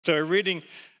So we're reading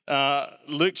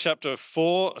Luke chapter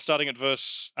 4, starting at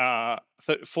verse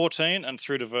 14 and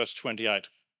through to verse 28,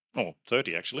 or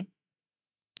 30 actually.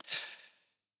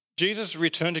 Jesus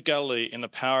returned to Galilee in the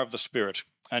power of the Spirit,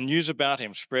 and news about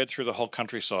him spread through the whole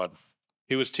countryside.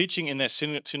 He was teaching in their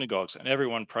synagogues, and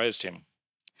everyone praised him.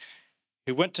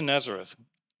 He went to Nazareth,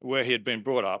 where he had been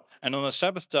brought up, and on the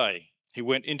Sabbath day he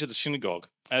went into the synagogue,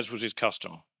 as was his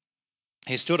custom.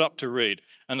 He stood up to read,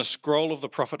 and the scroll of the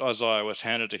prophet Isaiah was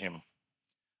handed to him.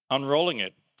 Unrolling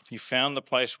it, he found the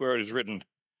place where it is written,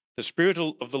 "The Spirit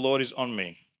of the Lord is on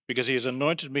me, because he has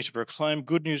anointed me to proclaim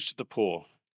good news to the poor.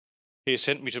 He has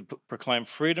sent me to proclaim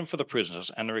freedom for the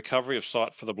prisoners and the recovery of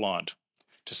sight for the blind,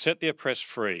 to set the oppressed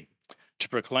free, to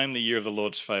proclaim the year of the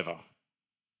Lord's favour."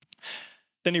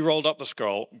 Then he rolled up the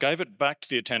scroll, gave it back to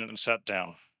the attendant and sat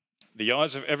down. The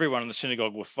eyes of everyone in the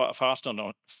synagogue were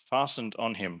fastened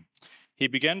on him. He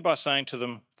began by saying to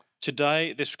them,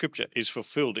 "Today this scripture is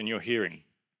fulfilled in your hearing."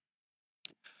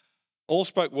 All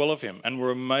spoke well of him and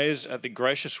were amazed at the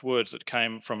gracious words that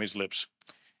came from his lips.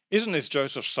 "Isn't this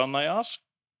Joseph's son?" they asked.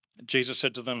 Jesus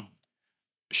said to them,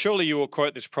 "Surely you will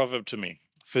quote this proverb to me,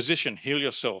 'Physician, heal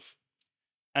yourself.'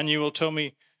 And you will tell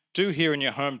me, 'Do here in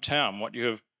your hometown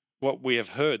what we have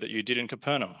heard that you did in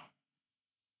Capernaum.'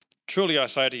 Truly I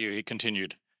say to you," he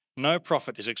continued, "no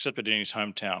prophet is accepted in his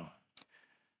hometown.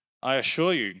 I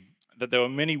assure you that there were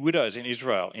many widows in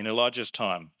Israel in Elijah's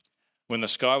time, when the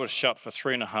sky was shut for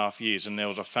 3.5 years and there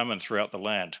was a famine throughout the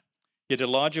land. Yet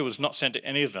Elijah was not sent to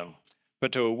any of them,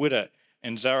 but to a widow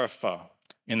in Zarephath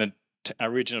in the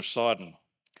region of Sidon.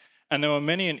 And there were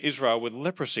many in Israel with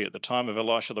leprosy at the time of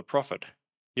Elisha the prophet,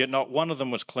 yet not one of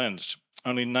them was cleansed,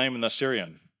 only Naaman the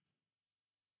Syrian."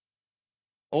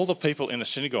 All the people in the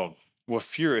synagogue were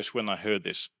furious when they heard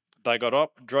this. They got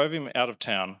up, drove him out of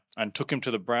town, and took him to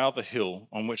the brow of the hill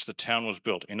on which the town was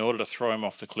built in order to throw him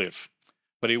off the cliff.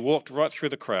 But he walked right through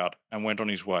the crowd and went on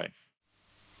his way.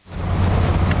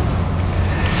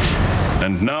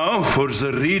 And now for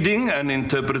the reading and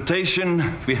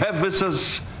interpretation, we have with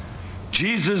us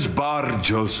Jesus Bar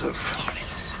Joseph.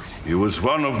 He was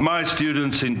one of my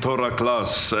students in Torah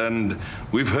class, and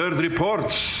we've heard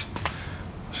reports,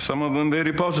 some of them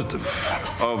very positive,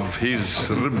 of his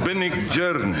rabbinic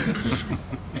journey.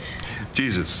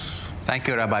 Jesus. Thank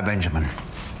you, Rabbi Benjamin.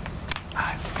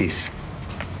 Please.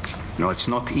 You know, it's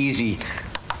not easy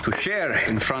to share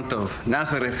in front of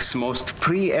Nazareth's most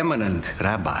preeminent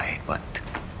rabbi, but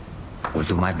I'll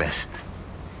do my best.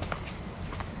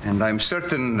 And I'm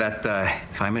certain that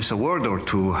if I miss a word or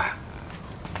two,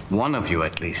 one of you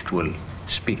at least will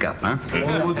speak up, huh?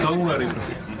 Oh, don't worry.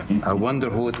 I wonder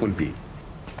who it will be.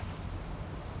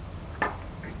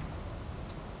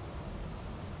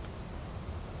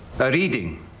 A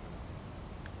reading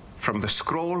from the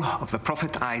scroll of the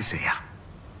prophet Isaiah.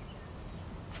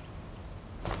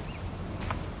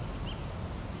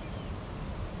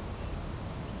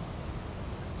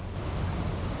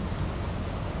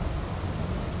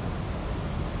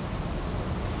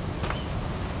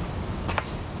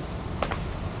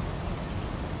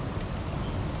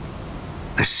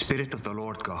 The Spirit of the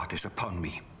Lord God is upon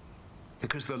me,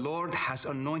 because the Lord has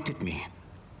anointed me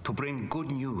to bring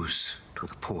good news to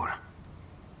the poor.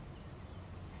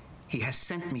 He has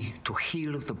sent me to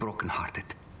heal the brokenhearted,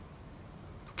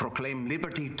 to proclaim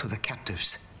liberty to the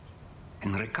captives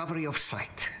and recovery of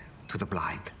sight to the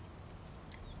blind,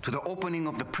 to the opening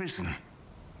of the prison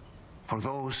for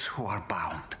those who are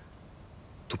bound,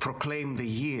 to proclaim the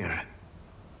year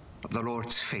of the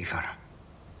Lord's favor.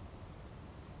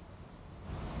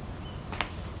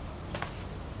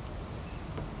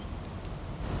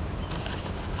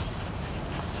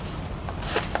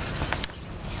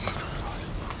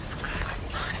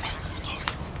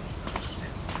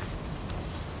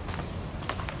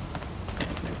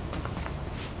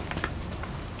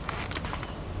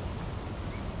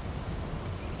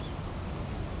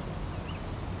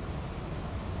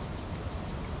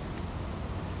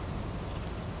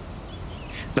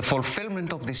 The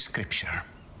fulfillment of this scripture,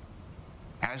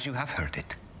 as you have heard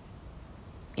it,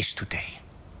 is today.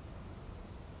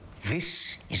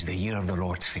 This is the year of the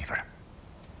Lord's favor.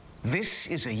 This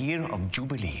is a year of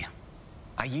jubilee,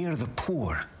 a year the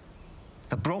poor,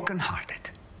 the brokenhearted,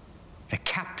 the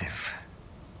captive,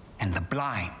 and the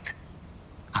blind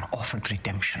are offered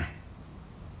redemption.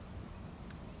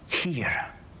 Here,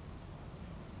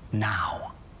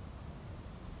 now.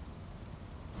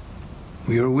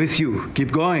 We are with you.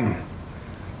 Keep going.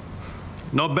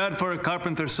 Not bad for a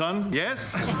carpenter's son, yes?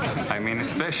 I mean,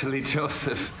 especially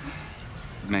Joseph.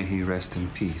 May he rest in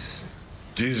peace.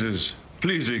 Jesus,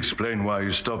 please explain why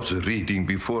you stopped the reading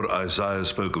before Isaiah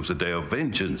spoke of the day of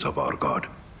vengeance of our God.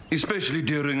 especially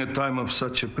during a time of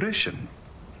such oppression.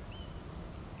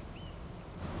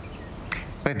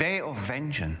 The day of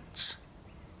vengeance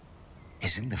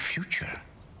is in the future.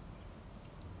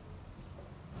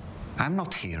 I'm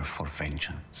not here for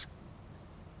vengeance.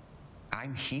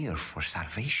 I'm here for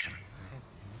salvation.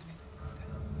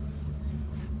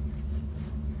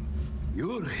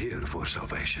 You're here for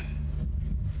salvation.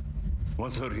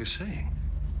 What are you saying?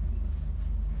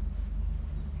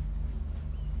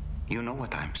 You know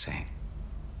what I'm saying.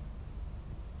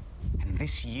 And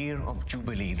this year of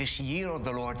Jubilee, this year of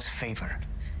the Lord's favor,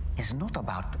 is not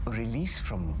about release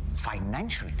from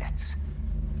financial debts.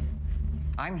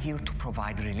 I'm here to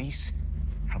provide release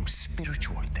from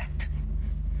spiritual debt.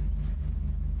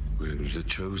 We're the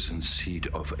chosen seed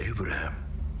of Abraham.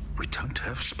 We don't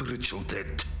have spiritual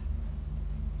debt.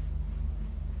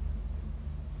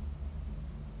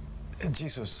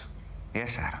 Jesus.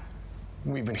 Yes, Adam.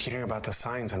 We've been hearing about the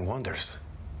signs and wonders.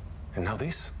 And now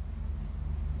this?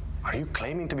 Are you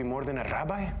claiming to be more than a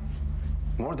rabbi?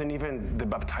 More than even the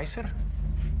baptizer?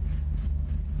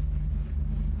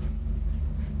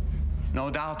 No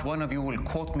doubt one of you will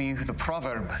quote me the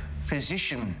proverb,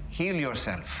 "Physician, heal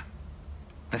yourself."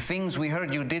 The things we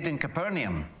heard you did in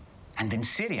Capernaum and in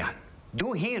Syria,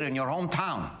 do here in your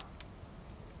hometown.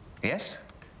 Yes?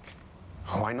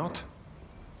 Why not?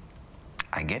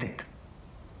 I get it.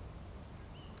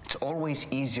 It's always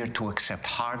easier to accept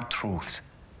hard truths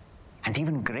and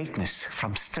even greatness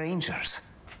from strangers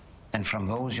than from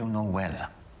those you know well,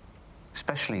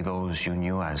 especially those you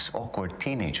knew as awkward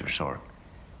teenagers or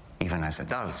even as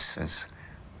adults, as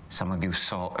some of you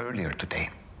saw earlier today.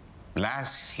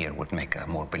 Lass here would make a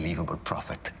more believable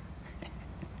prophet.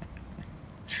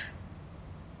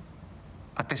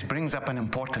 But this brings up an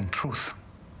important truth.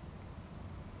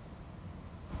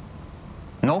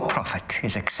 No prophet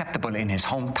is acceptable in his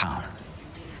hometown.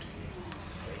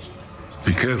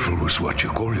 Be careful with what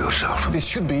you call yourself. This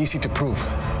should be easy to prove.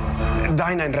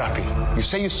 Dinah and Rafi, you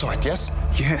say you saw it, yes?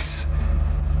 Yes.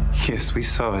 Yes, we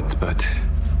saw it, but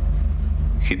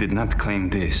he did not claim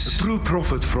this. A true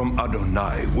prophet from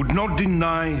Adonai would not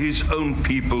deny his own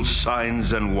people's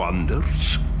signs and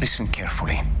wonders. Listen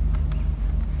carefully.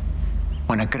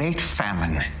 When a great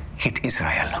famine hit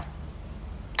Israel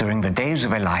during the days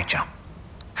of Elijah,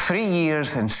 3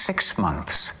 years and 6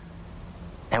 months,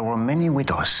 there were many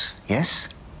widows, yes?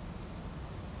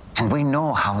 And we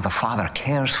know how the Father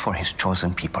cares for his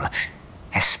chosen people,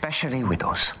 especially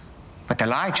widows. But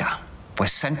Elijah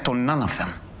was sent to none of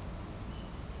them,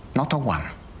 not a one.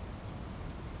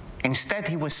 Instead,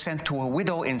 he was sent to a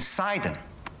widow in Sidon,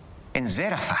 in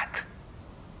Zarephath,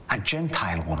 a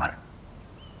Gentile woman.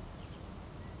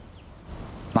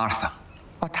 Martha,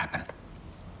 what happened?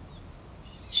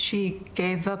 She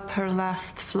gave up her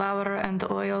last flour and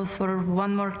oil for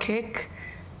one more cake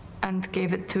and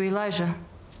gave it to Elijah.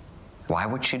 Why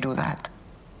would she do that?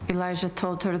 Elijah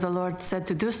told her the Lord said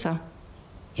to do so.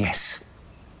 Yes.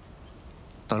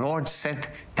 The Lord said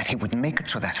that he would make it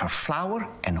so that her flour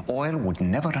and oil would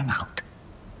never run out.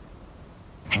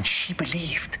 And she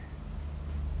believed.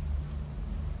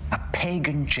 A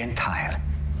pagan Gentile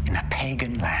in a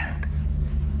pagan land.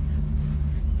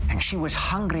 And she was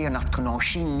hungry enough to know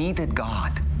she needed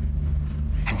God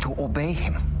and to obey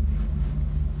him.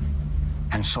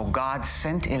 And so God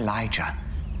sent Elijah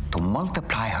to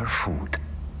multiply her food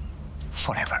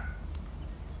forever.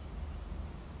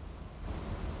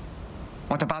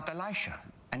 What about Elisha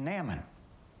and Naaman?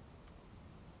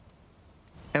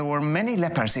 There were many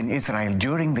lepers in Israel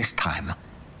during this time,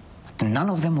 but none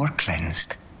of them were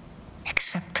cleansed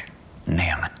except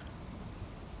Naaman.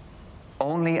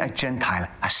 Only a Gentile,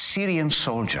 a Syrian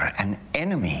soldier, an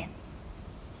enemy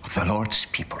of the Lord's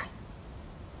people.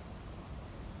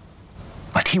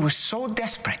 But he was so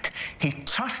desperate, he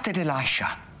trusted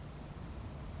Elisha,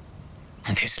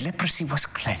 and his leprosy was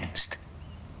cleansed.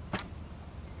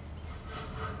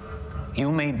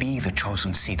 You may be the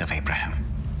chosen seed of Abraham.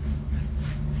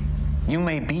 You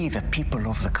may be the people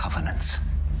of the covenants,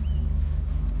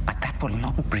 but that will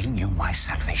not bring you my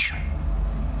salvation.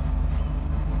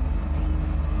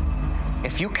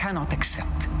 If you cannot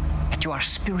accept that you are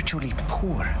spiritually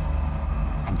poor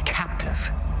and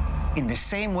captive in the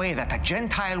same way that a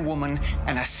Gentile woman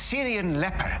and a Syrian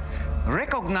leper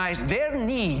recognize their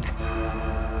need,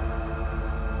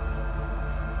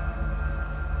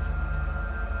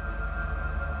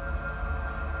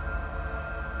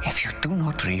 if you do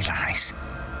not realize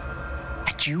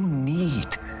that you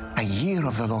need a year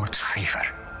of the Lord's favor,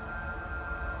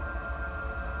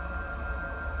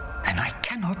 then I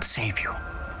cannot save you.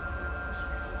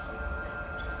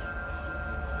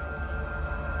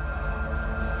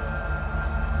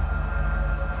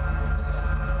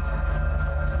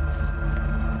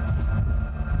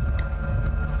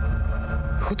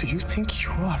 Who do you think you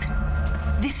are?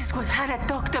 This is what Hannah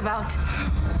talked about.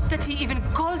 That he even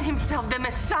called himself the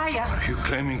Messiah. Are you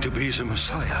claiming to be the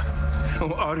Messiah?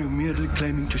 Or are you merely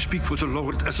claiming to speak for the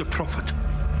Lord as a prophet?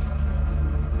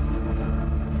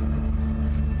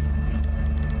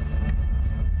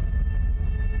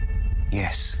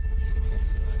 Yes.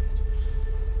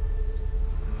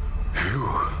 You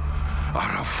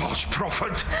are a false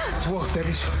prophet. Whoa, that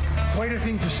is quite a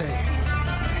thing to say.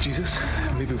 Jesus,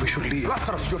 maybe we should leave.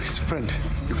 Lazarus, you're his friend.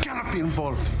 You cannot be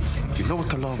involved. You know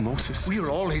what the law of Moses is. We are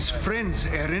all his friends,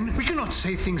 Aaron. We cannot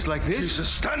say things like this. Jesus,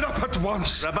 stand up at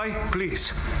once. Rabbi,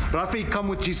 please. Rafi, come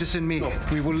with Jesus and me. No.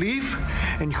 We will leave,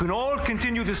 and you can all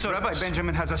continue the service. Rabbi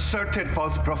Benjamin has asserted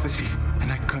false prophecy,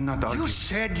 and I cannot argue. You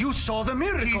said you saw the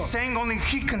miracle. He's saying only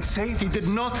he can save He us. did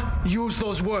not use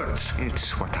those words.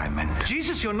 It's what I meant.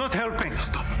 Jesus, you're not helping.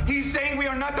 Stop. He's saying we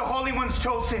are not the holy ones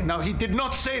chosen. Now, he did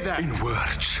not say that. In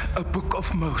words, a book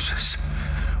of Moses.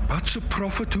 But the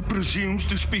prophet who presumes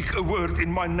to speak a word in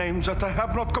my name that I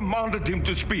have not commanded him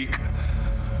to speak,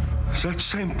 that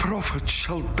same prophet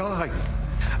shall die.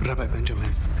 Rabbi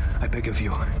Benjamin, I beg of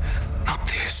you, not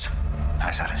this.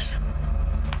 Lazarus,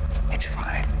 it's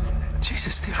fine.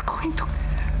 Jesus, they're going to...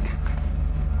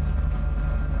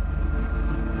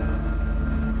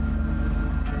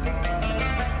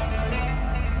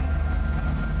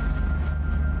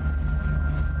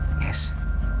 Yes.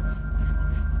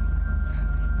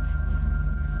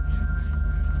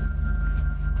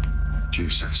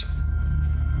 Jesus,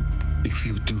 if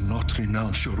you do not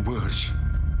renounce your words,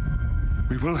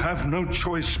 we will have no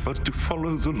choice but to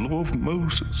follow the law of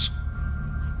Moses.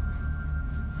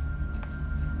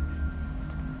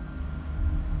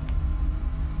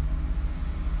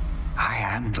 I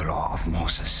am the law of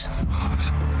Moses.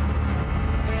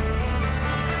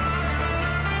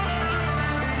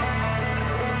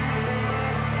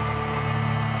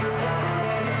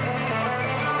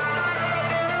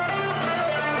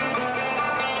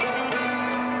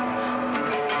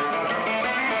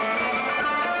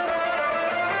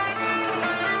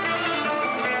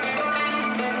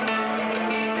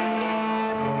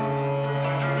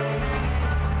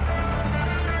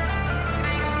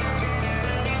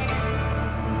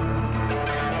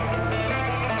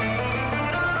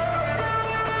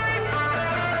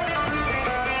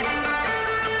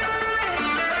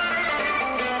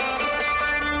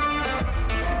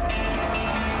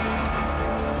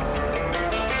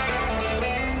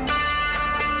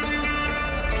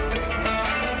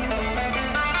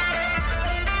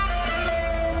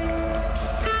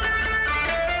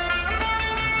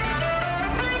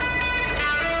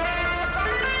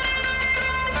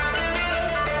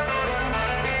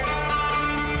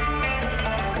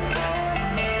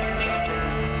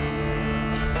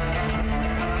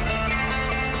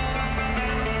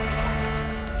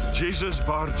 Jesus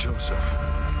Bar Joseph,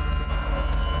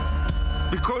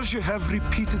 because you have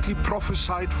repeatedly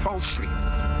prophesied falsely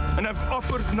and have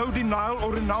offered no denial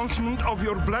or renouncement of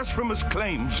your blasphemous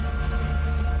claims,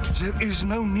 there is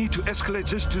no need to escalate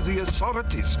this to the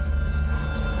authorities.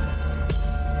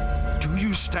 Do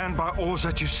you stand by all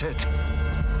that you said?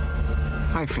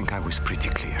 I think I was pretty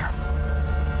clear.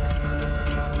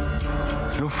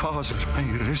 Your father, may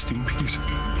he rest in peace,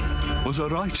 was a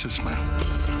righteous man.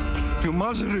 Your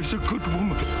mother is a good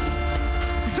woman.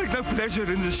 We take no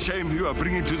pleasure in the shame you are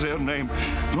bringing to their name,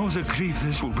 nor the grief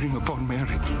this will bring upon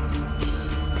Mary.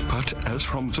 But as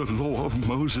from the law of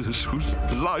Moses, whose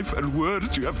life and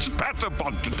words you have spat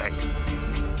upon today,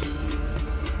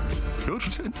 your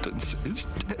sentence is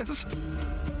death.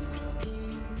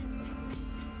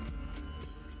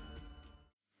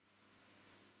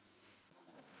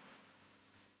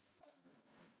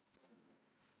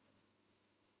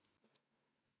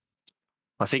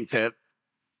 I think that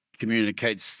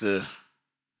communicates the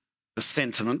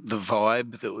sentiment, the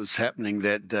vibe that was happening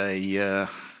that day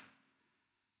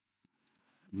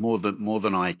more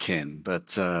than I can.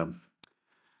 But I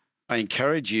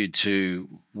encourage you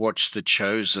to watch The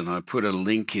Chosen. I put a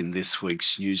link in this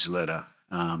week's newsletter.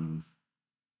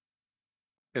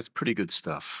 It's pretty good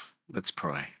stuff. Let's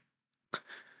pray.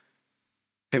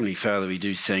 Heavenly Father, we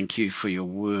do thank you for your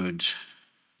word.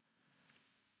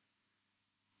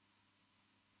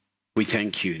 We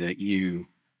thank you that you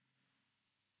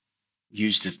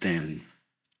used it then,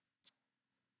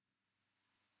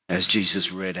 as Jesus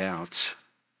read out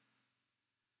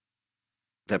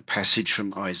that passage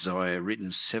from Isaiah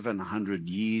written 700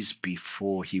 years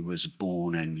before he was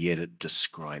born, and yet it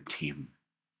described him.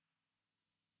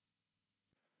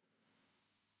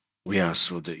 We ask,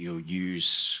 Lord, that you'll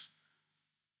use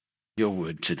your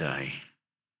word today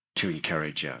to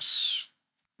encourage us.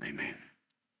 Amen.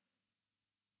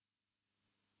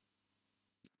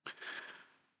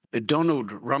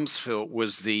 Donald Rumsfeld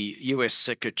was the US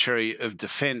Secretary of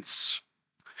Defense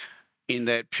in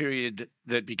that period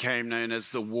that became known as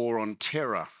the War on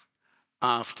Terror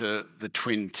after the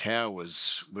Twin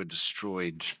Towers were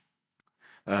destroyed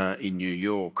in New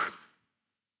York.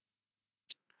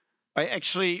 I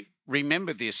actually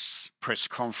remember this press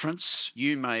conference.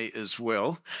 You may as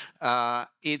well.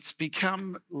 It's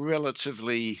become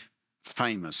relatively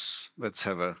famous. Let's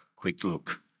have a quick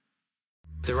look.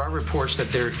 There are reports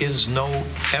that there is no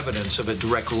evidence of a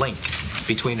direct link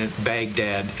between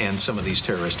Baghdad and some of these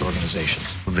terrorist organizations.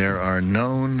 There are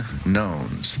known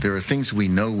knowns. There are things we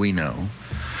know we know.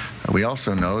 We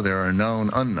also know there are known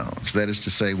unknowns. That is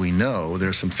to say, we know there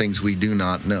are some things we do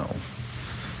not know.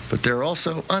 But there are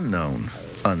also unknown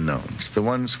unknowns. The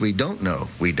ones we don't know,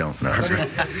 we don't know.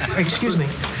 Excuse me,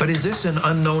 but is this an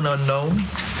unknown unknown?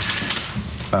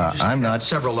 I'm not.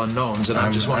 Several unknowns, and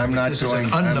I'm just wondering if this is an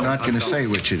unknown I'm not going to say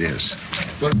which it is.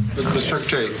 But Mr.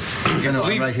 Secretary, you know,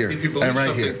 I'm right here. I'm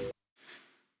right here.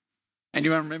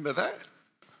 Anyone remember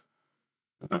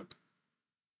that?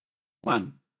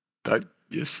 One. Don't.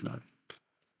 Yes, no.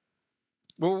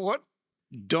 Well, what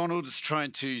Donald is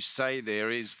trying to say there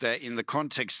is that in the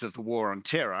context of the war on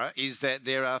terror is that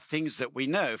there are things that we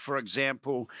know. For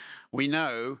example, we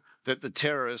know that the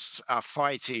terrorists are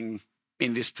fighting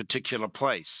in this particular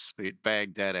place, be it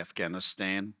Baghdad,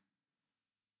 Afghanistan.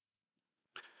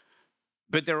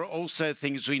 But there are also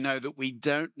things we know that we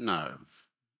don't know.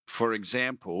 For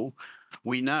example,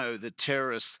 we know that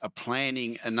terrorists are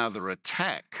planning another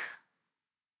attack,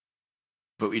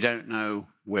 but we don't know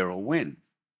where or when.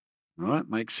 All right,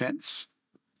 makes sense?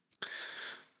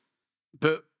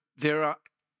 But there are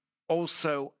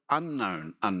also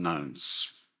unknown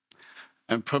unknowns.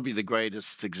 And probably the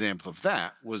greatest example of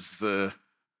that was the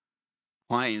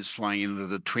planes flying into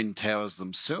the Twin Towers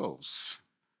themselves.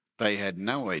 They had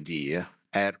no idea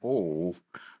at all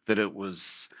that it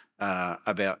was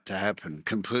about to happen.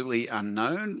 Completely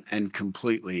unknown and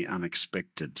completely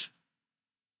unexpected.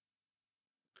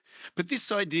 But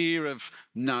this idea of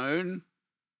known,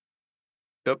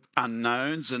 of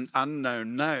unknowns and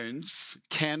unknown knowns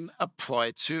can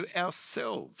apply to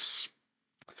ourselves.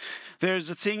 There is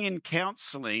a thing in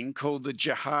counselling called the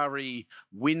Johari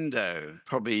window.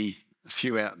 Probably a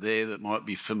few out there that might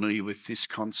be familiar with this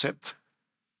concept.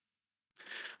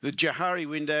 The Johari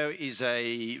window is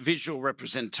a visual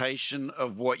representation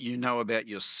of what you know about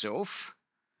yourself.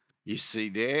 You see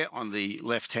there on the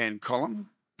left-hand column,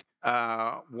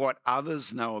 what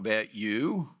others know about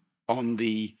you on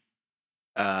the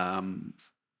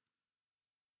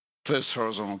first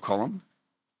horizontal column.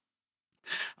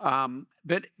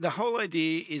 But the whole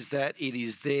idea is that it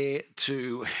is there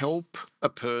to help a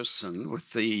person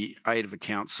with the aid of a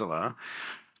counsellor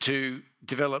to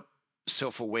develop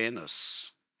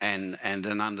self-awareness and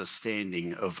an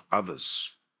understanding of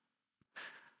others.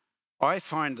 I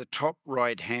find the top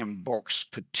right-hand box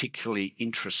particularly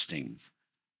interesting,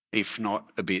 if not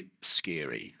a bit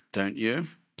scary, don't you?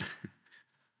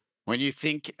 When you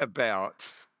think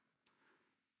about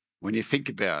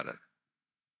it,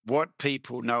 what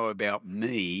people know about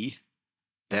me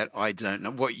that I don't know,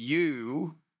 what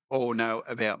you all know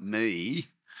about me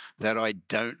that I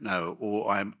don't know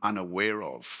or I'm unaware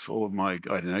of, or my, I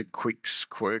don't know,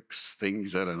 quirks,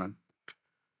 things, I don't know.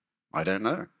 I don't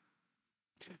know.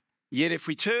 Yet if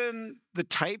we turn the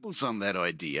tables on that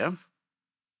idea,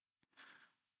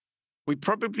 we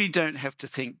probably don't have to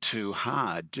think too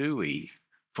hard, do we,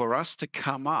 for us to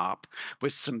come up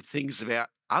with some things about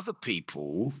other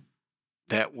people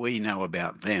that we know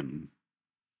about them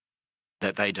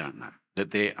that they don't know,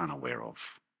 that they're unaware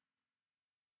of.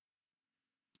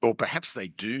 Or perhaps they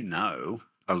do know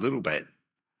a little bit.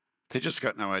 They've just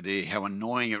got no idea how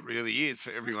annoying it really is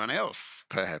for everyone else,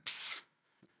 perhaps.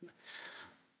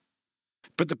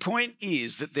 But the point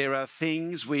is that there are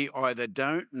things we either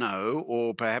don't know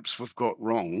or perhaps we've got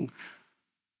wrong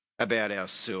about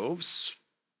ourselves,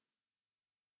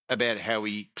 about how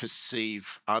we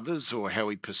perceive others or how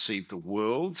we perceive the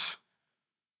world,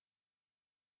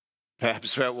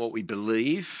 perhaps about what we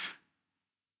believe,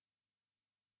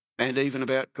 and even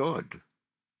about God.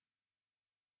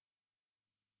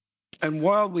 And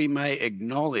while we may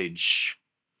acknowledge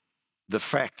the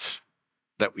fact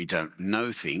that we don't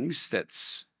know things,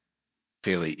 that's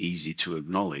fairly easy to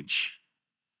acknowledge,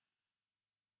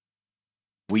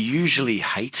 we usually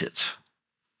hate it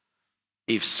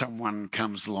if someone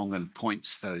comes along and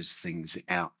points those things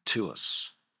out to us.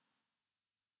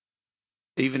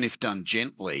 Even if done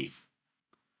gently,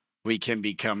 we can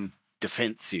become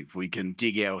defensive, we can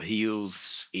dig our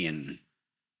heels in,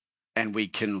 and we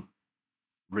can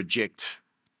reject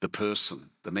the person,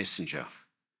 the messenger.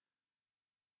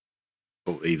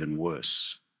 or even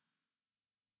worse.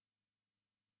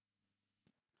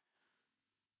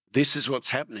 This is what's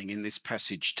happening in this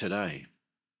passage today.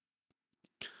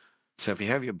 So if you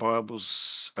have your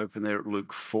Bibles open there at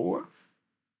Luke 4,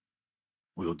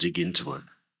 we'll dig into it.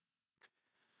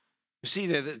 You see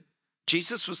there that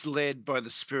Jesus was led by the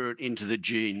Spirit into the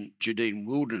Judean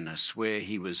wilderness where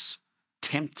he was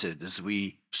tempted, as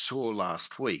we saw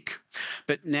last week.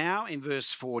 But now in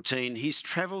verse 14, he's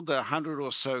travelled 100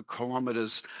 or so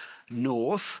kilometres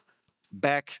north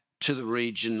back to the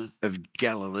region of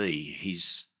Galilee,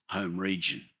 his home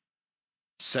region.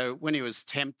 So when he was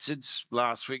tempted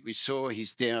last week, we saw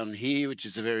he's down here, which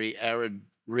is a very arid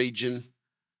region.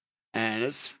 And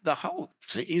it's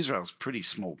Israel's a pretty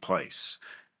small place,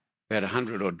 about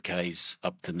 100 odd k's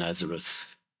up to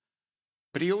Nazareth.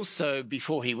 But he also,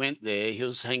 before he went there, he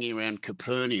was hanging around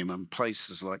Capernaum and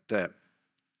places like that,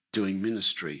 doing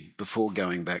ministry before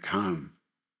going back home.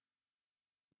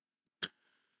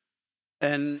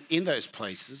 And in those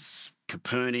places,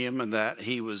 Capernaum and that,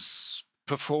 he was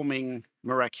performing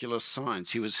miraculous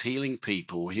signs. He was healing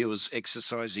people. He was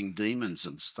exorcising demons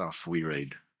and stuff, we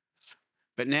read.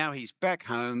 But now he's back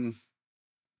home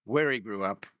where he grew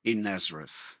up in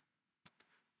Nazareth.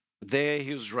 There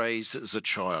he was raised as a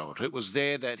child. It was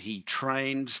there that he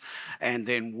trained and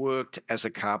then worked as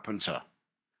a carpenter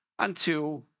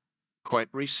until quite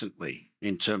recently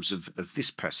in terms of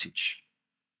this passage.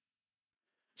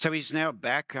 So he's now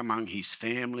back among his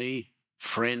family,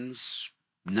 friends,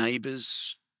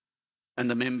 neighbours, and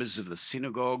the members of the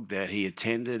synagogue that he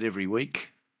attended every week.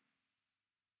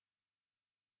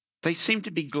 They seem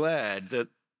to be glad that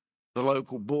the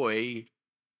local boy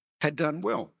had done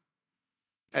well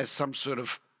as some sort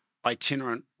of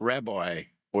itinerant rabbi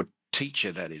or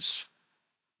teacher, that is.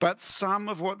 But some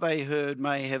of what they heard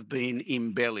may have been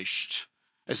embellished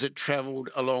as it travelled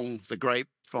along the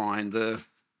grapevine, the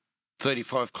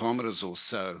 35 kilometres or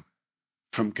so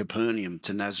from Capernaum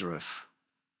to Nazareth.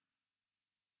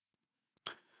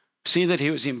 See that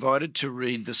he was invited to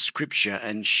read the scripture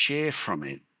and share from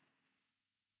it.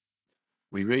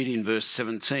 We read in verse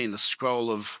 17, the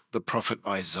scroll of the prophet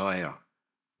Isaiah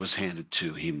was handed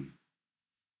to him.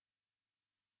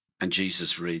 And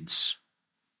Jesus reads,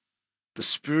 "The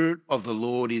Spirit of the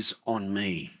Lord is on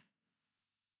me,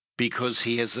 because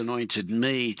he has anointed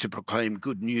me to proclaim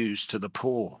good news to the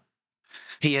poor.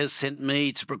 He has sent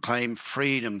me to proclaim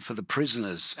freedom for the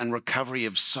prisoners and recovery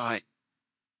of sight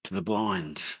to the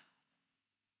blind,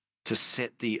 to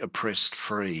set the oppressed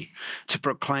free, to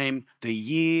proclaim the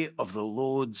year of the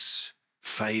Lord's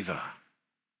favour."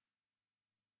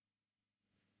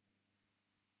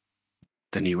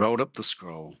 Then he rolled up the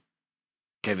scroll,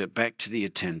 gave it back to the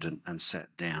attendant, and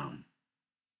sat down.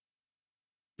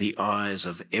 The eyes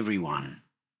of everyone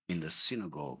in the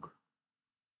synagogue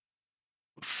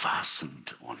were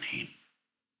fastened on him.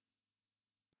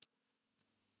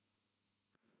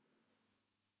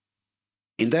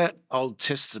 In that Old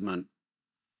Testament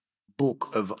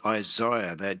book of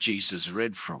Isaiah that Jesus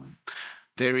read from,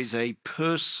 there is a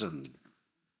person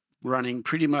running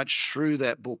pretty much through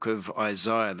that book of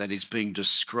Isaiah that is being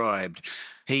described.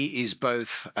 He is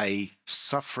both a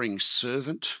suffering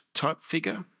servant type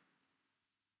figure,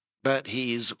 but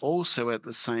he is also at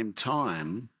the same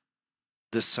time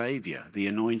the Saviour, the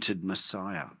anointed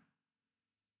Messiah.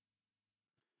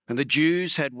 And the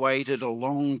Jews had waited a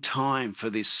long time for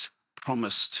this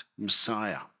promised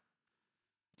Messiah.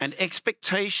 And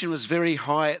expectation was very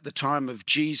high at the time of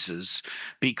Jesus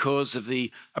because of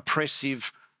the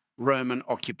oppressive Roman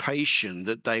occupation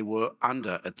that they were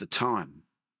under at the time.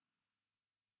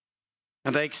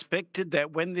 And they expected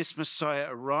that when this Messiah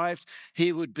arrived,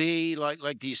 he would be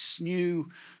like this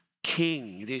new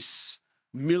king, this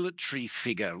military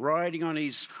figure riding on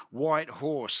his white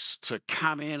horse to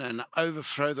come in and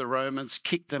overthrow the Romans,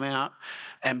 kick them out,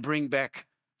 and bring back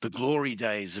the glory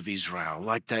days of Israel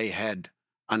like they had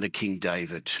under King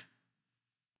David.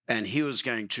 And he was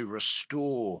going to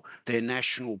restore their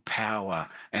national power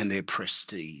and their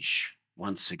prestige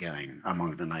once again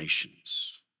among the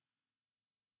nations.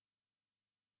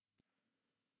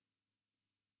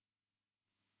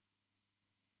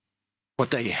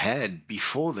 What they had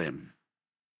before them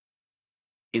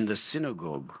in the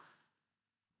synagogue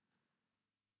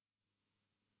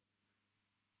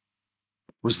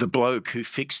was the bloke who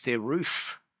fixed their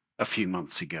roof a few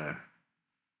months ago,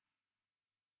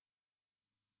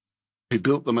 who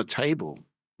built them a table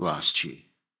last year.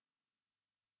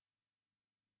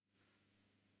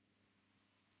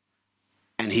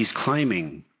 And he's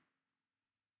claiming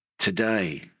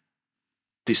today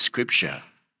this scripture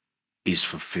is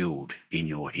fulfilled in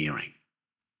your hearing.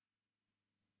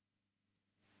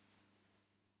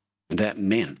 That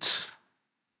meant,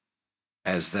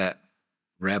 as that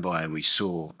rabbi we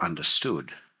saw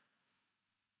understood,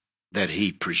 that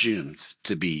he presumed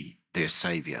to be their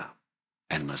Saviour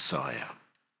and Messiah.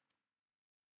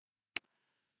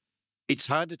 It's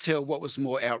hard to tell what was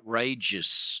more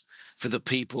outrageous for the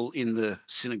people in the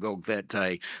synagogue that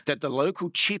day, that the local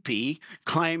chippy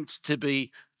claimed to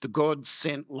be the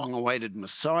God-sent, long-awaited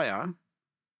Messiah,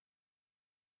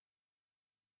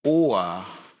 or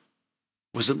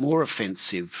was it more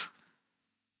offensive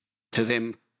to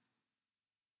them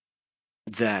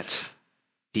that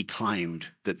he claimed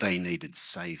that they needed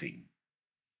saving?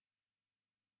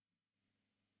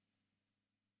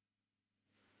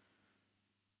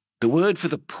 The word for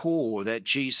the poor that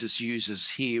Jesus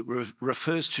uses here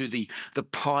refers to the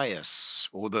pious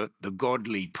or the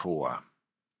godly poor.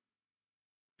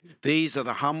 These are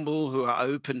the humble who are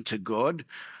open to God,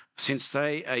 since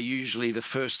they are usually the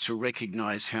first to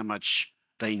recognize how much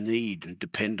they need and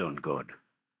depend on God.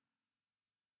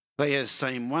 They are the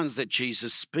same ones that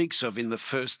Jesus speaks of in the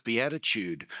first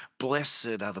beatitude.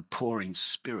 Blessed are the poor in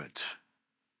spirit,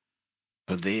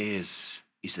 for theirs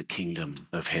is the kingdom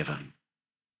of heaven.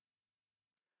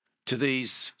 To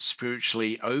these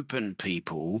spiritually open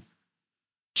people,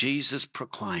 Jesus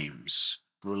proclaims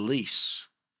release,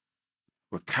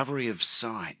 recovery of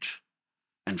sight,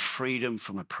 and freedom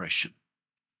from oppression.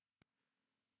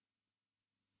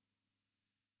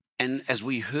 And as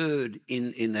we heard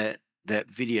in that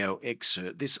video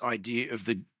excerpt, this idea of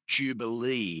the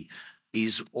Jubilee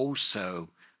is also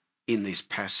in this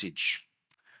passage.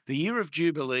 The year of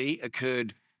Jubilee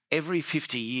occurred every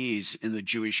 50 years in the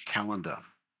Jewish calendar.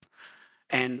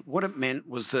 And what it meant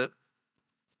was that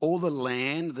all the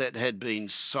land that had been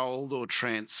sold or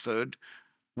transferred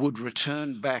would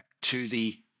return back to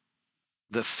the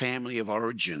family of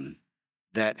origin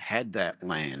that had that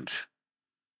land.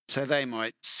 So they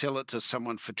might sell it to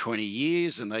someone for 20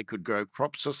 years and they could grow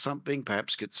crops or something,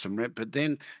 perhaps get some rent, but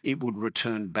then it would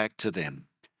return back to them.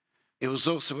 It was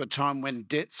also a time when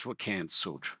debts were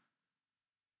cancelled.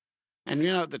 And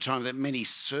you know, at the time that many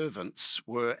servants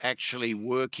were actually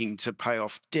working to pay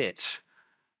off debt.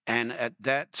 And at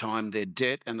that time, their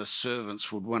debt and the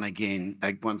servants would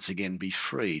once again be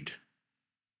freed.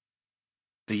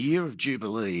 The year of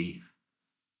Jubilee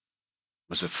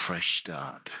was a fresh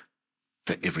start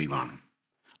for everyone,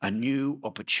 a new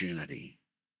opportunity.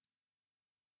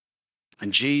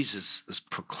 And Jesus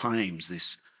proclaims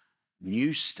this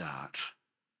new start,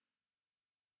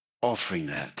 offering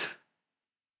that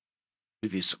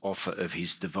with this offer of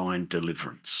his divine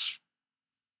deliverance.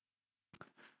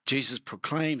 Jesus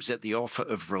proclaims that the offer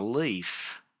of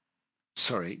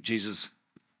Jesus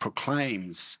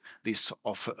proclaims this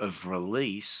offer of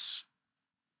release,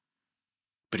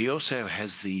 but he also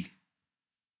has the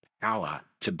power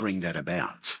to bring that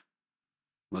about,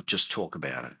 not just talk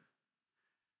about it.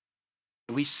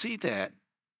 We see that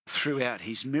throughout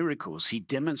his miracles. He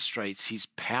demonstrates his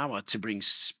power to bring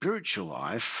spiritual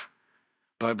life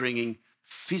by bringing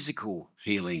physical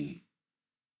healing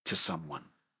to someone.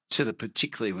 So that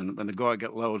particularly when the guy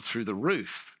got lowered through the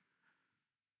roof,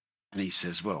 and he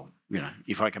says, well,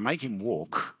 if I can make him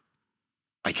walk,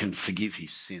 I can forgive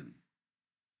his sin.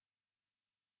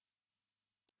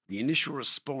 The initial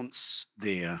response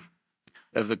there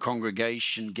of the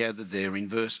congregation gathered there in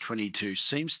verse 22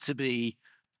 seems to be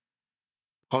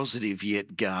positive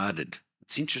yet guarded.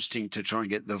 It's interesting to try and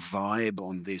get the vibe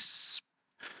on this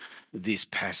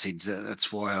passage.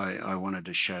 That's why I wanted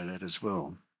to show that as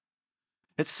well.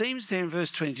 It seems there in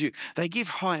verse 22, they give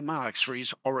high marks for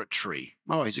his oratory.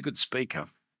 Oh, he's a good speaker.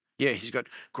 Yeah, he's got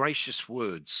gracious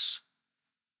words.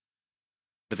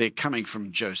 But they're coming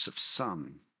from Joseph's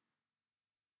son.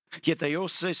 Yet they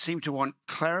also seem to want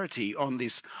clarity on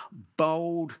this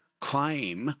bold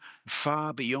claim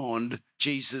far beyond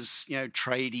Jesus'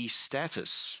 tradie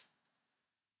status.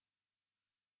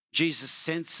 Jesus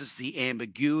senses the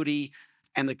ambiguity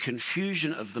and the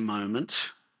confusion of the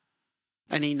moment,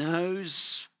 and he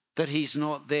knows that he's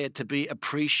not there to be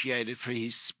appreciated for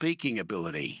his speaking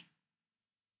ability.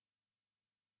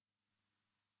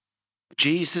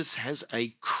 Jesus has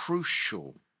a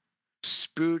crucial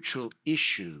spiritual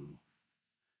issue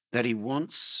that he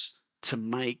wants to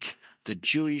make the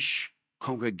Jewish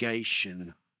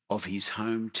congregation of his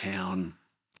hometown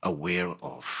aware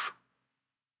of.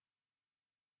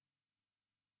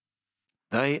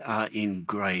 They are in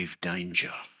grave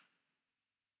danger.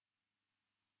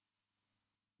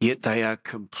 Yet they are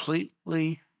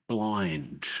completely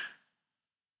blind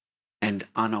and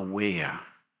unaware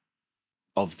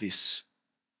of this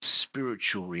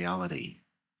spiritual reality.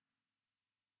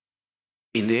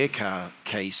 In their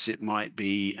case, it might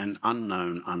be an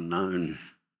unknown unknown,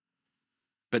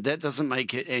 but that doesn't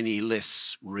make it any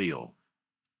less real.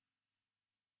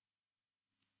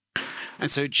 And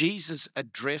so Jesus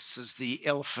addresses the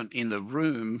elephant in the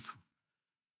room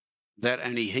that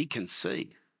only he can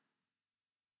see.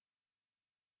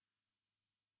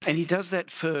 And he does that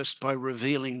first by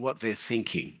revealing what they're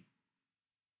thinking.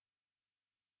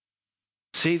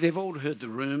 See, they've all heard the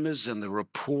rumors and the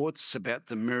reports about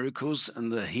the miracles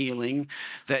and the healing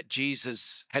that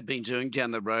Jesus had been doing down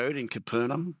the road in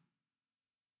Capernaum.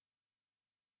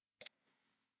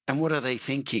 And what are they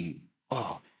thinking?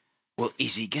 Oh, well,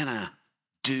 is he going to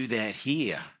do that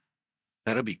here?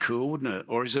 That'd be cool, wouldn't it?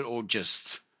 Or is it all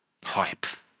just hype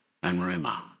and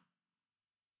rumor?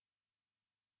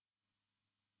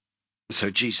 So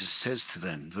Jesus says to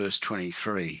them, verse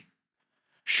 23,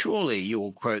 surely you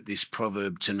will quote this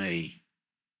proverb to me,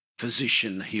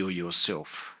 physician, heal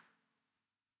yourself.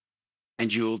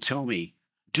 And you will tell me,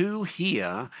 do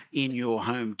here in your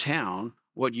hometown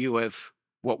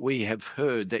what we have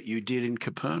heard that you did in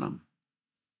Capernaum.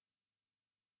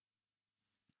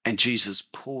 And Jesus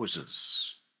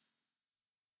pauses.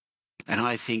 And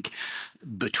I think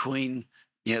between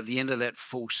the end of that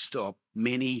full stop,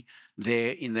 many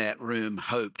there in that room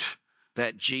hoped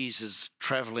that Jesus'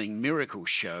 traveling miracle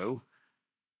show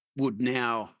would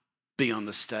now be on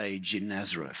the stage in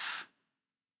Nazareth.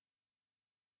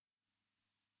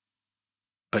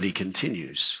 But he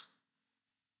continues,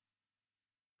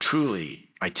 truly,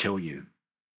 I tell you,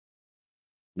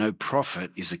 no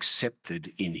prophet is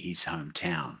accepted in his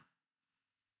hometown.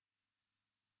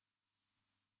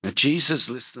 Now, Jesus'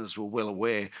 listeners were well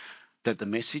aware that the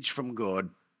message from God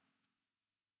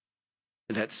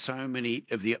that so many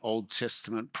of the Old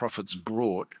Testament prophets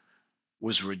brought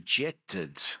was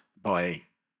rejected by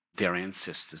their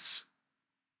ancestors,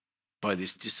 by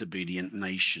this disobedient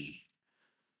nation.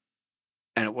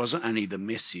 And it wasn't only the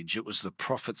message, it was the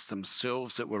prophets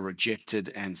themselves that were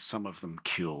rejected and some of them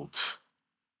killed.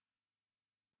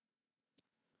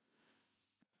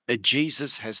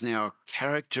 Jesus has now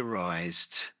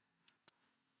characterized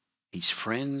his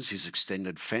friends, his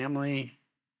extended family,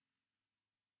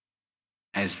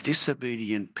 as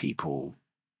disobedient people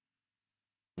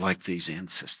like these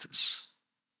ancestors.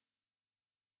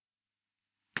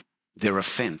 Their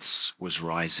offense was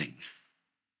rising.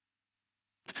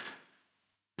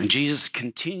 And Jesus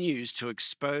continues to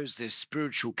expose their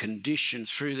spiritual condition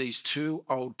through these two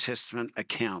Old Testament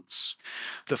accounts.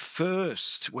 The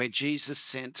first, where Jesus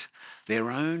sent their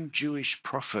own Jewish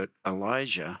prophet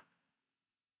Elijah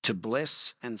to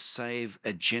bless and save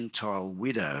a Gentile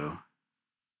widow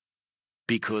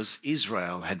because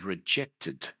Israel had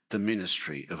rejected the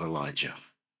ministry of Elijah.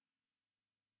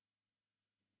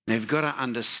 Now, you've got to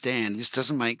understand, this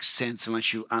doesn't make sense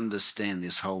unless you understand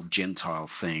this whole Gentile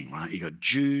thing, right? You've got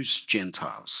Jews,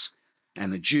 Gentiles,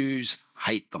 and the Jews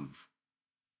hate them.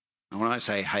 And when I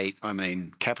say hate, I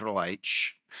mean capital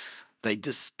H. They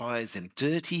despise them.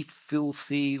 Dirty,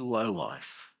 filthy,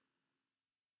 lowlife.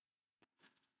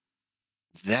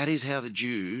 That is how the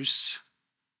Jews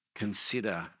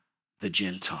consider the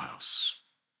Gentiles.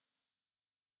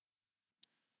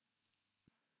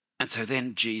 And so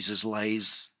then Jesus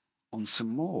lays on some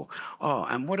more. Oh,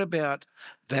 and what about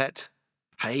that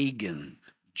pagan,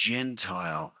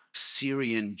 Gentile,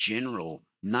 Syrian general,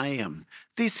 Nahum?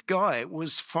 This guy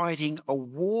was fighting a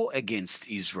war against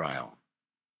Israel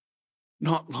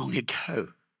not long ago,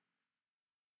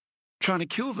 trying to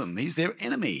kill them. He's their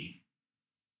enemy.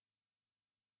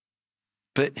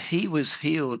 But he was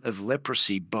healed of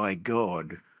leprosy by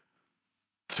God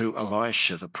through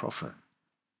Elisha the prophet.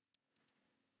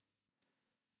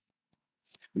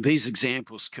 These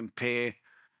examples compare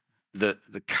the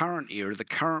current era, the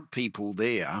current people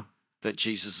there that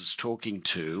Jesus is talking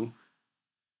to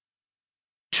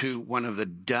one of the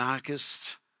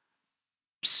darkest,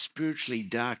 spiritually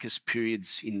darkest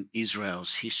periods in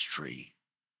Israel's history.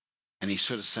 And he's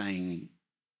sort of saying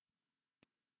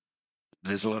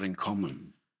there's a lot in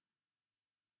common.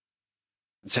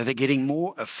 And so they're getting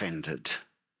more offended.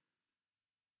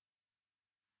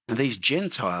 And these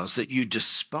Gentiles that you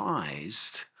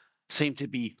despised seem to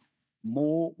be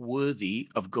more worthy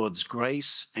of God's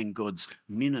grace and God's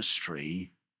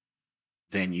ministry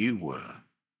than you were.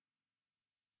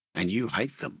 And you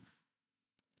hate them.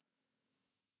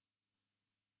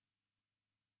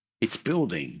 It's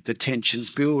building, the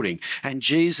tension's building. And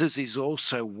Jesus is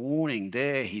also warning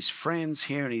his friends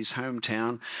here in his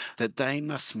hometown, that they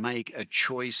must make a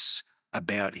choice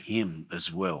about him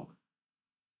as well.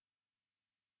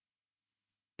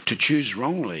 To choose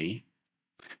wrongly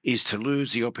is to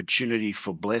lose the opportunity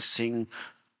for blessing,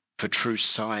 for true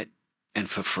sight, and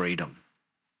for freedom.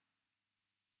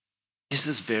 This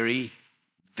is very,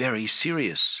 very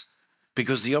serious,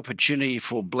 because the opportunity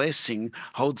for blessing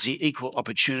holds the equal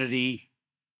opportunity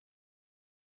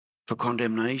for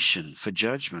condemnation, for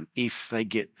judgment, if they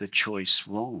get the choice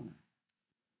wrong.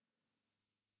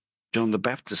 John the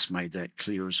Baptist made that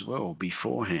clear as well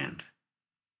beforehand.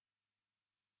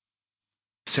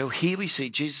 So here we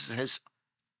see Jesus has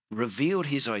revealed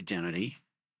his identity.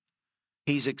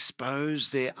 He's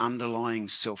exposed their underlying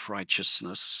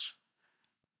self-righteousness,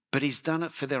 but he's done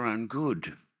it for their own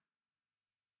good.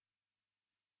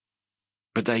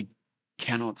 But they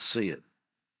cannot see it.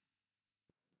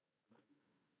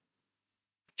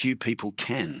 Few people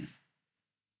can.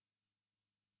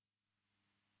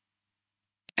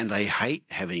 And they hate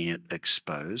having it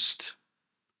exposed.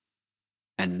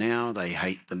 And now they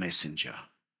hate the messenger.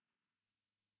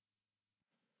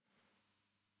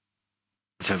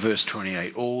 So verse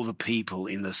 28, all the people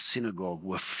in the synagogue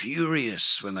were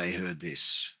furious when they heard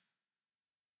this.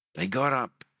 They got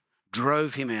up,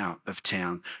 drove him out of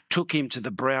town, took him to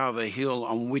the brow of a hill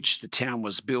on which the town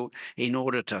was built in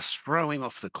order to throw him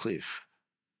off the cliff.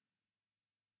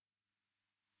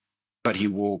 But he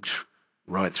walked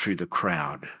right through the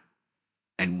crowd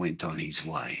and went on his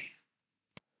way.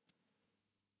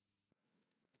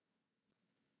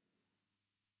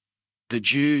 The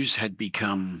Jews had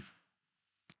become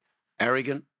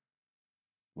arrogant,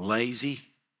 lazy,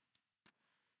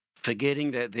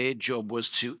 forgetting that their job was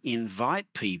to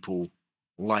invite people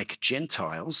like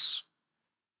Gentiles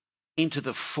into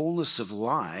the fullness of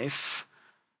life,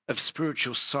 of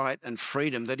spiritual sight and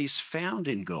freedom that is found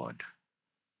in God.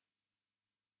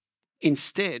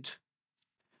 Instead,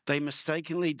 they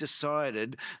mistakenly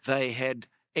decided they had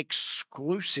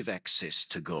exclusive access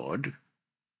to God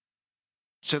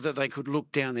so that they could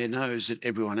look down their nose at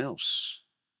everyone else.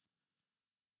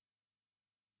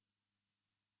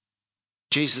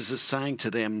 Jesus is saying to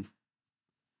them,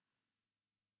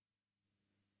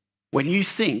 when you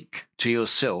think to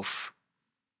yourself,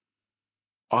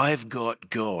 I've got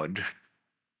God,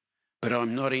 but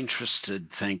I'm not interested,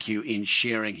 thank you, in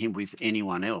sharing him with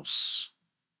anyone else,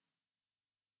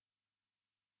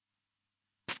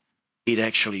 it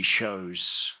actually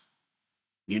shows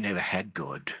you never had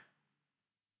God.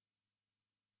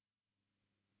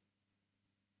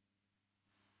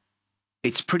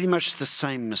 It's pretty much the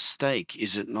same mistake,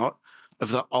 is it not, of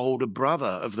the older brother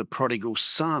of the prodigal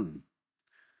son,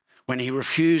 when he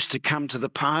refused to come to the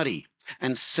party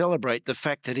and celebrate the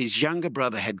fact that his younger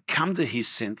brother had come to his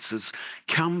senses,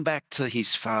 come back to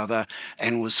his father,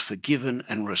 and was forgiven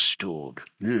and restored.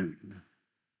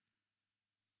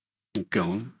 Go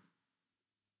on.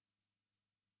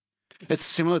 It's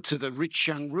similar to the rich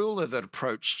young ruler that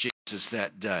approached Jesus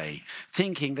that day,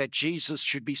 thinking that Jesus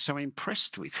should be so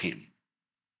impressed with him.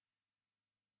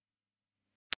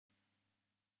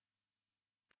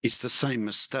 It's the same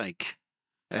mistake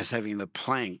as having the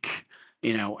plank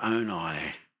in our own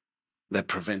eye that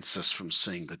prevents us from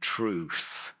seeing the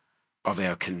truth of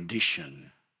our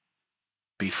condition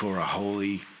before a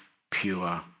holy,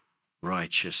 pure,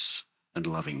 righteous, and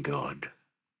loving God.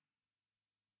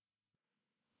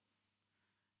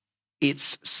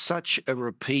 It's such a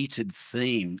repeated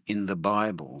theme in the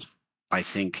Bible, I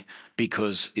think,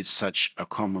 because it's such a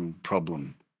common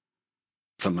problem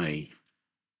for me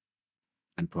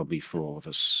and probably for all of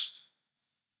us.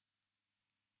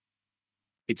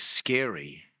 It's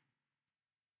scary.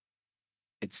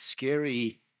 It's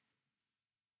scary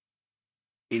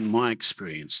in my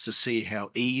experience to see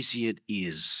how easy it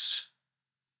is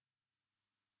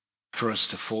for us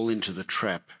to fall into the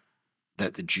trap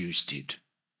that the Jews did,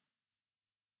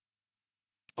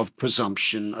 of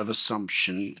presumption, of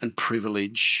assumption and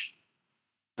privilege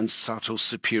and subtle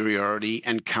superiority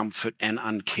and comfort and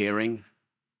uncaring.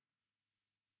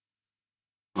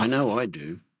 I know I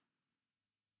do.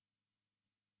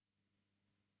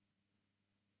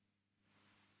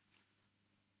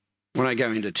 When I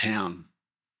go into town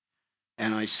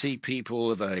and I see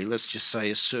people of a, let's just say,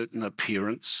 a certain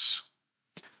appearance,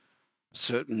 a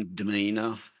certain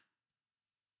demeanor,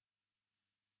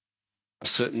 a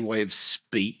certain way of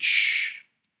speech,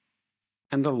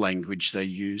 and the language they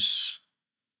use,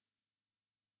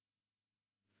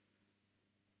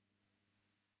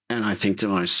 and I think to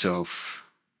myself,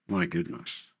 my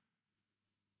goodness,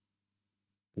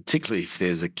 particularly if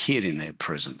there's a kid in their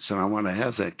presence, and I wonder,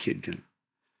 how's that kid going?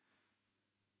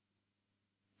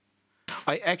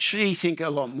 I actually think a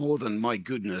lot more than my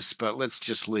goodness, but let's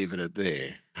just leave it at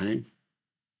there. Hey?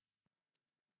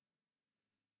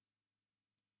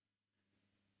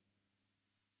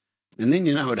 And then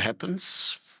you know what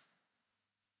happens?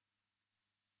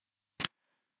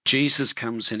 Jesus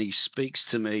comes and he speaks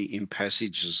to me in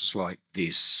passages like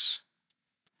this.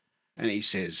 And he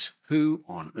says, "Who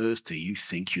on earth do you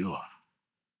think you are?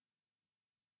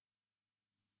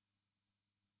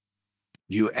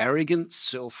 You arrogant,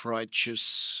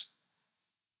 self-righteous."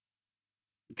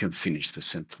 You can finish the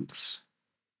sentence.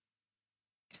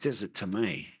 He says it to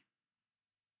me.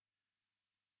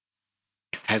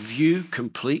 Have you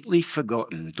completely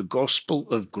forgotten the gospel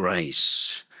of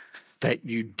grace that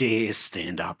you dare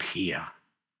stand up here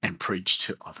and preach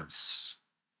to others?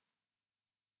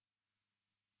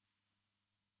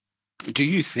 Do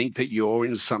you think that you're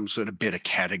in some sort of better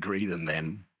category than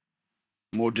them,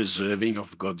 more deserving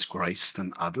of God's grace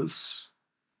than others?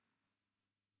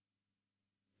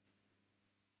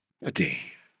 I dare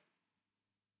you.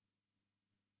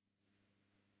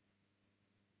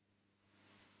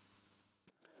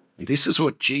 This is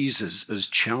what Jesus is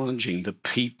challenging the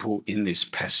people in this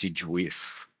passage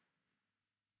with.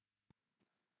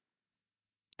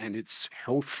 And it's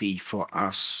healthy for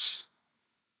us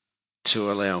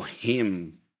to allow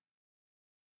him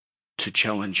to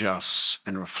challenge us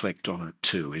and reflect on it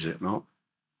too, is it not?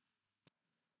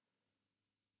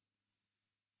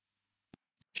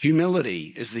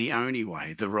 Humility is the only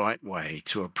way, the right way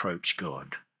to approach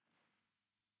God.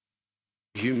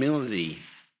 Humility,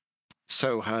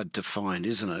 so hard to find,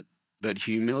 isn't it? But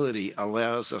humility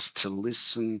allows us to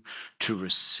listen, to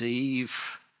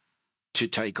receive, to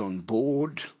take on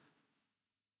board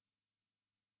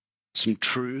some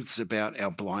truths about our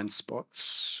blind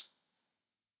spots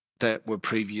that were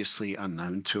previously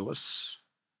unknown to us.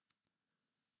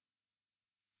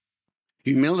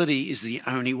 Humility is the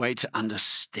only way to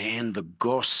understand the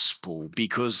gospel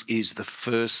because it is the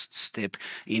first step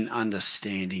in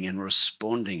understanding and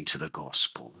responding to the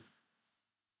gospel.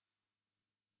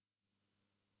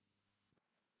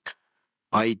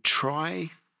 I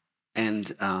try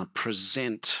and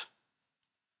present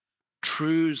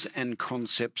truths and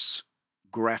concepts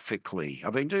graphically.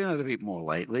 I've been doing that a bit more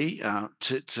lately.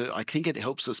 I think it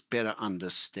helps us better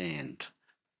understand.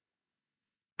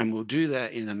 And we'll do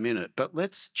that in a minute. But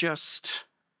let's just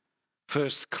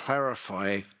first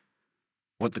clarify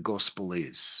what the gospel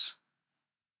is.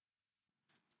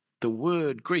 The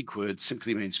Greek word,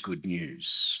 simply means good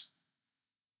news.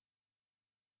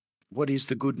 What is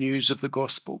the good news of the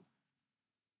gospel?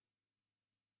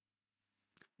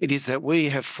 It is that we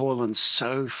have fallen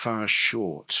so far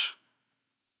short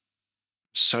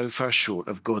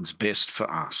of God's best for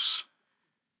us.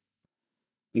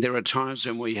 There are times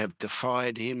when we have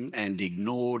defied him and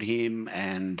ignored him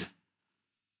and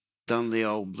done the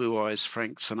old Blue Eyes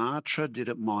Frank Sinatra, did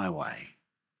it my way.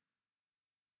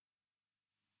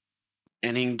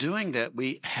 And in doing that,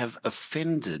 we have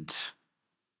offended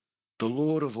the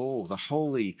Lord of all, the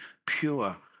holy,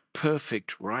 pure,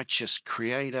 perfect, righteous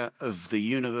creator of the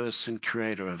universe and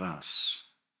creator of us.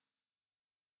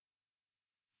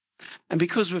 And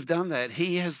because we've done that,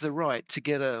 he has the right to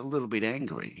get a little bit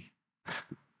angry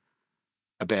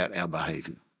about our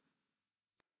behavior.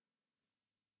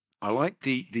 I like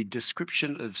the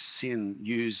description of sin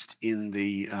used in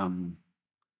the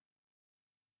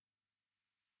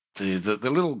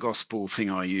little gospel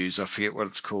thing I use. I forget what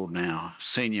it's called now,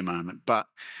 senior moment, but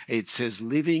it says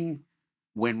living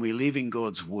when we live in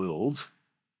God's world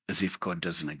as if God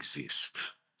doesn't exist.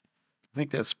 I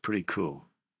think that's pretty cool.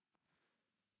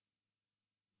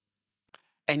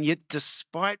 And yet,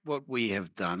 despite what we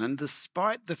have done, and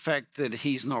despite the fact that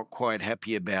he's not quite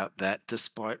happy about that,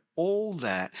 despite all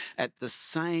that, at the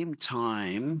same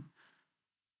time,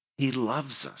 he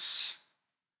loves us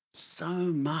so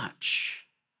much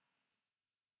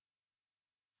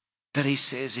that he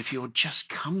says, if you'll just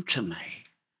come to me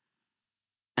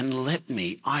and let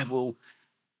me, I will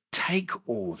take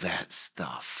all that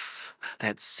stuff,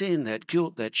 that sin, that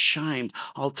guilt, that shame,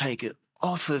 I'll take it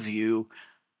off of you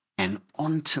and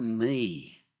onto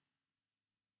me.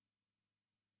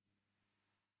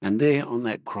 And there on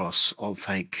that cross, I'll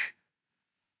take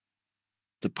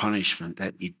the punishment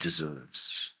that it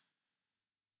deserves,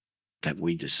 that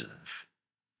we deserve.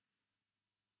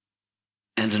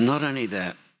 And not only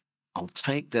that, I'll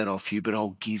take that off you, but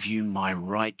I'll give you my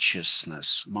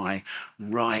righteousness, my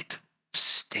right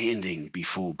standing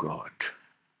before God,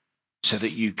 so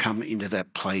that you come into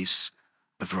that place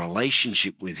of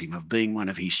relationship with him, of being one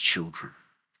of his children.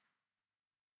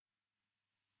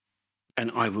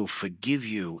 And I will forgive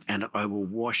you, and I will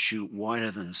wash you whiter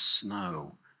than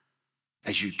snow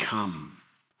as you come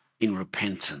in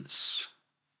repentance.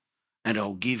 And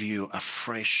I'll give you a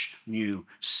fresh new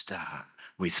start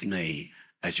with me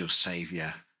as your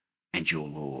Saviour and your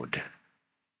Lord.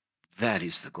 That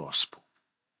is the gospel.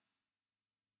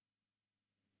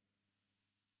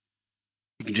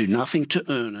 You can do nothing to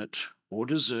earn it or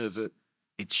deserve it.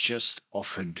 It's just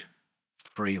offered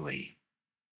freely.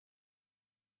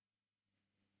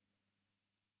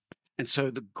 And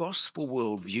so the gospel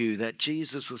worldview that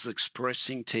Jesus was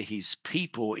expressing to his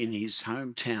people in his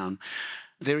hometown,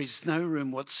 there is no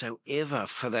room whatsoever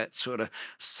for that sort of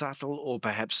subtle or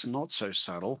perhaps not so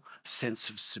subtle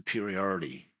sense of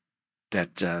superiority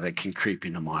that can creep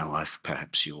into my life,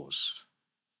 perhaps yours.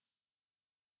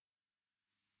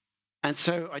 And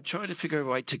so I try to figure a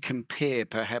way to compare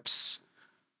perhaps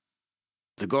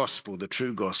the gospel, the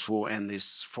true gospel, and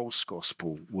this false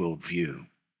gospel worldview.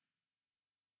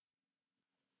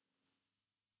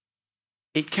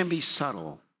 It can be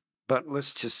subtle, but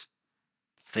let's just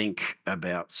think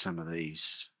about some of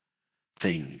these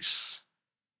things.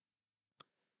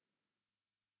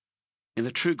 In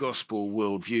the true gospel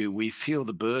worldview, we feel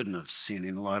the burden of sin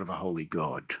in light of a holy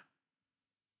God.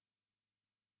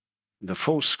 In the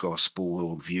false gospel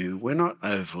worldview, we're not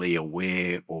overly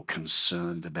aware or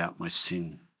concerned about my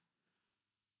sin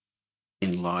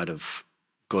in light of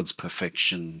God's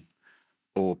perfection,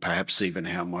 or perhaps even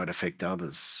how it might affect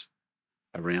others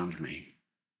around me.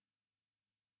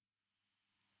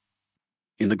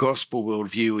 In the gospel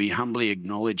worldview, we humbly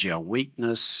acknowledge our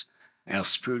weakness, our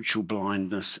spiritual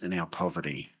blindness, and our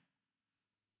poverty.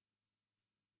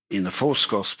 In the false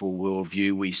gospel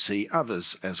worldview, we see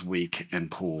others as weak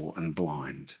and poor and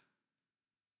blind.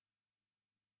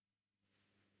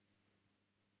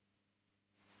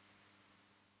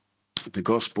 The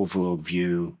gospel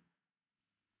worldview,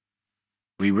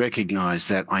 we recognize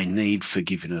that I need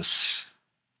forgiveness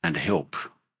and help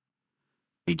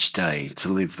each day to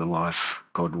live the life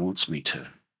God wants me to,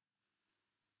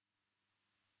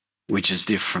 which is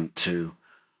different to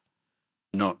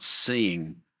not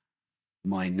seeing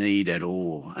my need at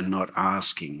all and not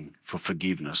asking for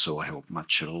forgiveness or help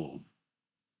much at all.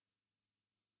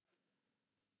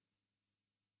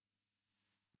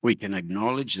 We can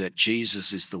acknowledge that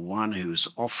Jesus is the one who is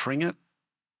offering it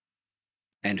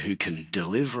and who can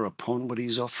deliver upon what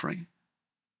he's offering.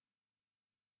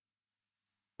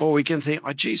 Or we can think,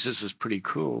 oh, Jesus is pretty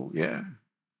cool, yeah.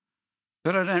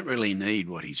 But I don't really need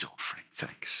what he's offering,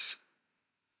 thanks.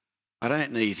 I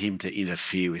don't need him to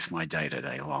interfere with my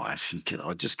day-to-day life.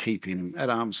 I'll just keep him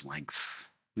at arm's length.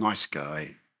 Nice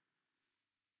guy.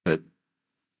 But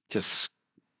just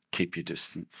keep your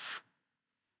distance.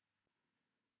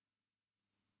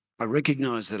 I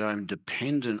recognize that I'm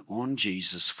dependent on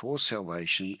Jesus for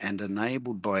salvation and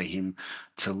enabled by him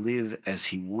to live as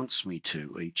he wants me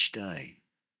to each day.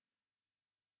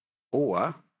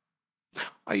 Or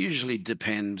I usually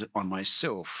depend on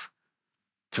myself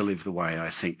to live the way I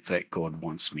think that God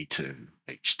wants me to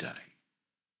each day.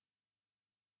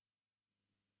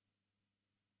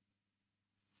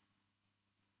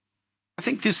 I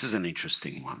think this is an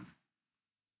interesting one.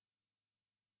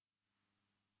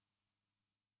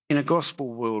 In a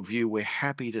gospel worldview, we're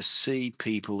happy to see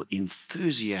people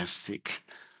enthusiastic,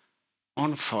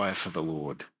 on fire for the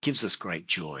Lord. Gives us great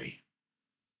joy.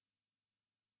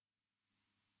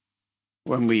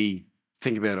 When we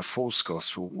think about a false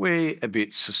gospel, we're a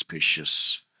bit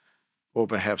suspicious, or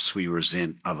perhaps we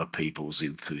resent other people's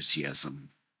enthusiasm.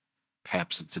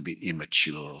 Perhaps it's a bit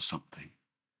immature or something.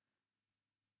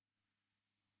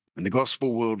 In the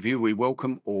gospel worldview, we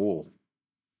welcome all.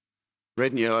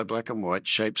 Red and yellow, black and white,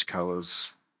 shapes,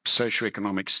 colours,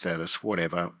 socioeconomic status,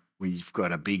 whatever. We've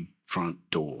got a big front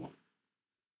door.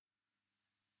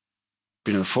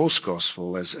 But in the false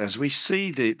gospel, as we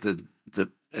see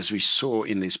as we saw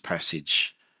in this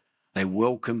passage, they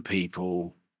welcome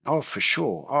people. Oh, for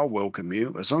sure, I'll welcome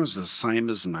you as long as it's the same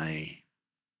as me.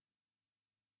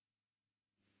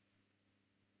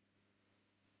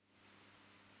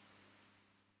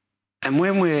 And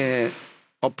when we're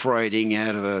operating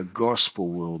out of a gospel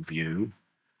worldview,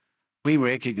 we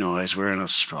recognize we're in a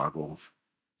struggle,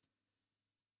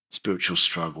 spiritual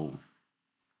struggle.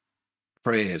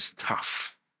 Prayer is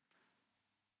tough,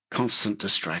 constant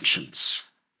distractions,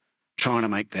 trying to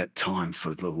make that time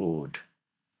for the Lord.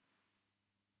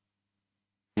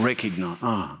 Recognize,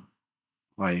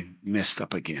 I messed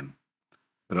up again,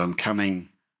 but I'm coming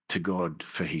to God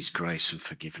for his grace and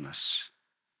forgiveness.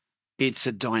 It's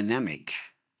a dynamic.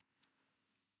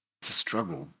 It's a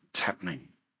struggle. It's happening.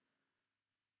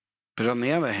 But on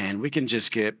the other hand, we can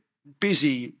just get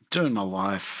busy doing my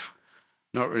life,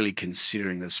 not really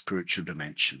considering the spiritual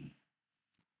dimension,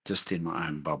 just in my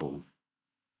own bubble.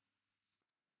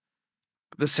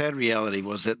 But the sad reality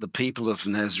was that the people of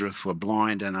Nazareth were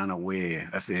blind and unaware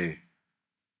of their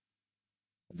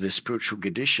spiritual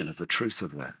condition, of the truth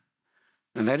of that.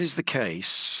 And that is the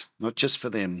case, not just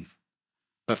for them,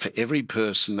 but for every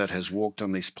person that has walked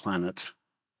on this planet,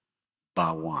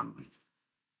 bar one,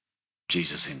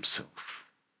 Jesus himself.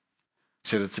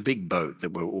 So it's a big boat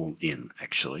that we're all in,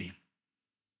 actually.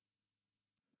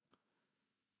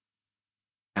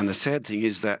 And the sad thing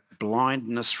is that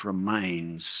blindness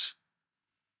remains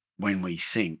when we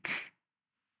think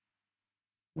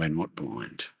we're not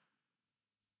blind.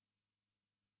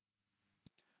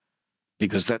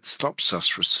 Because that stops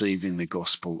us receiving the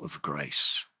gospel of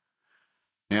grace.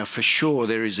 Now, for sure,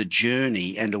 there is a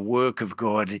journey and a work of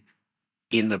God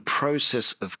in the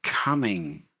process of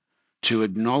coming to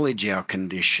acknowledge our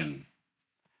condition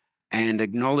and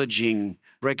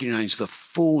recognize the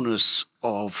fullness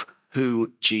of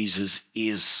who Jesus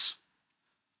is,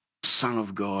 Son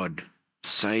of God,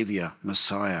 Savior,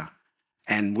 Messiah.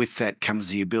 And with that comes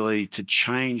the ability to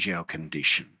change our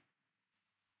condition.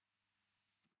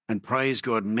 And praise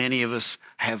God, many of us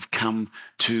have come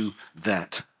to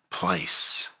that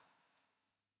place.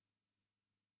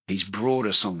 He's brought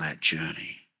us on that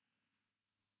journey.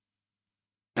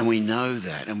 And we know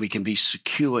that, and we can be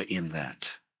secure in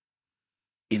that,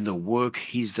 in the work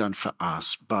he's done for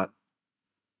us. But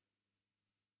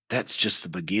that's just the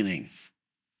beginning.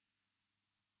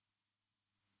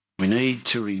 We need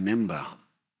to remember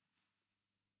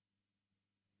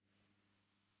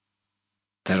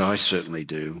that I certainly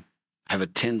do have a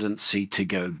tendency to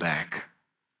go back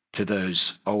to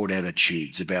those old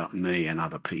attitudes about me and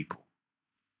other people.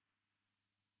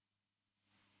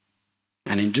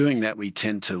 And in doing that, we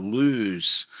tend to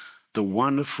lose the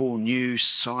wonderful new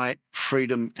sight,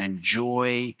 freedom, and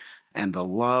joy and the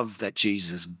love that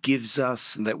Jesus gives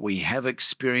us and that we have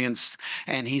experienced,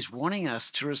 and he's wanting us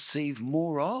to receive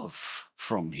more of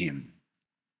from him.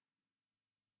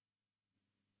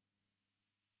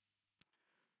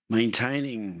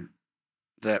 Maintaining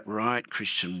that right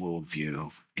Christian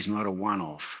worldview is not a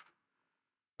one-off,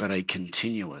 but a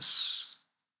continuous,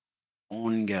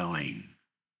 ongoing,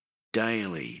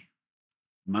 daily,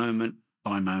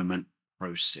 moment-by-moment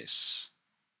process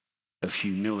of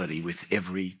humility with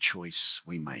every choice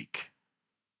we make.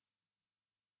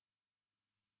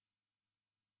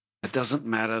 It doesn't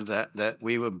matter that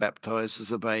we were baptized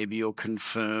as a baby or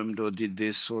confirmed or did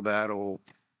this or that, or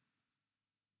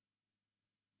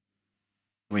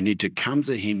we need to come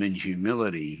to him in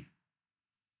humility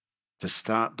to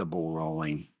start the ball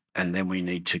rolling, and then we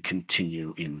need to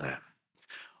continue in that.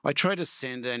 I try to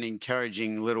send an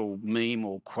encouraging little meme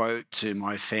or quote to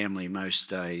my family most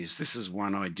days. This is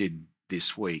one I did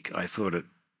this week. I thought it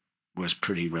was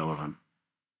pretty relevant.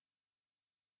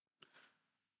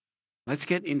 Let's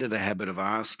get into the habit of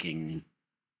asking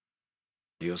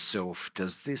yourself,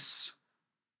 does this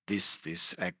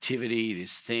activity,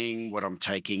 this thing, what I'm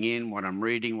taking in, what I'm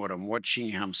reading, what I'm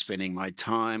watching, how I'm spending my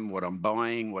time, what I'm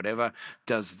buying, whatever,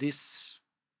 does this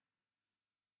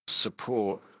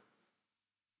support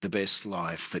the best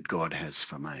life that God has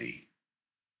for me?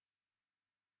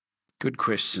 Good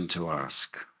question to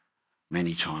ask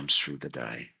many times through the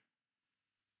day.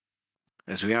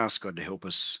 As we ask God to help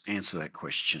us answer that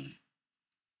question,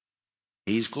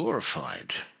 he's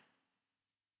glorified.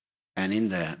 And in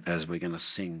that, as we're going to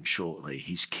sing shortly,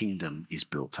 his kingdom is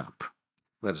built up.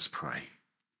 Let us pray.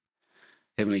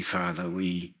 Heavenly Father,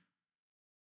 we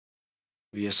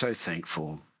are so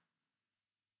thankful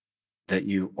that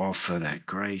you offer that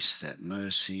grace, that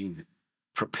mercy,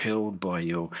 propelled by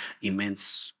your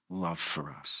immense love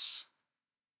for us.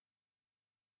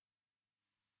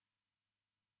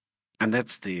 And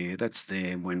that's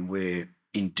there when we're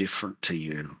indifferent to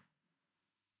you.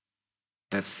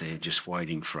 That's there just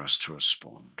waiting for us to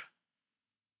respond.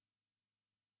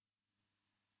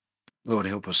 Lord,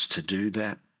 help us to do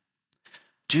that.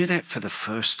 Do that for the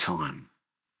first time.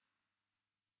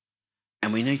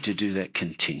 And we need to do that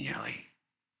continually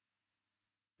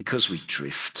because we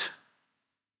drift.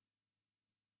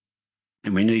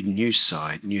 And we need new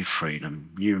sight, new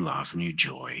freedom, new love, new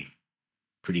joy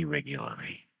pretty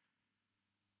regularly.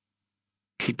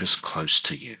 Keep us close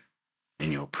to you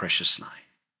in your precious name.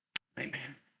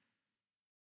 Amen.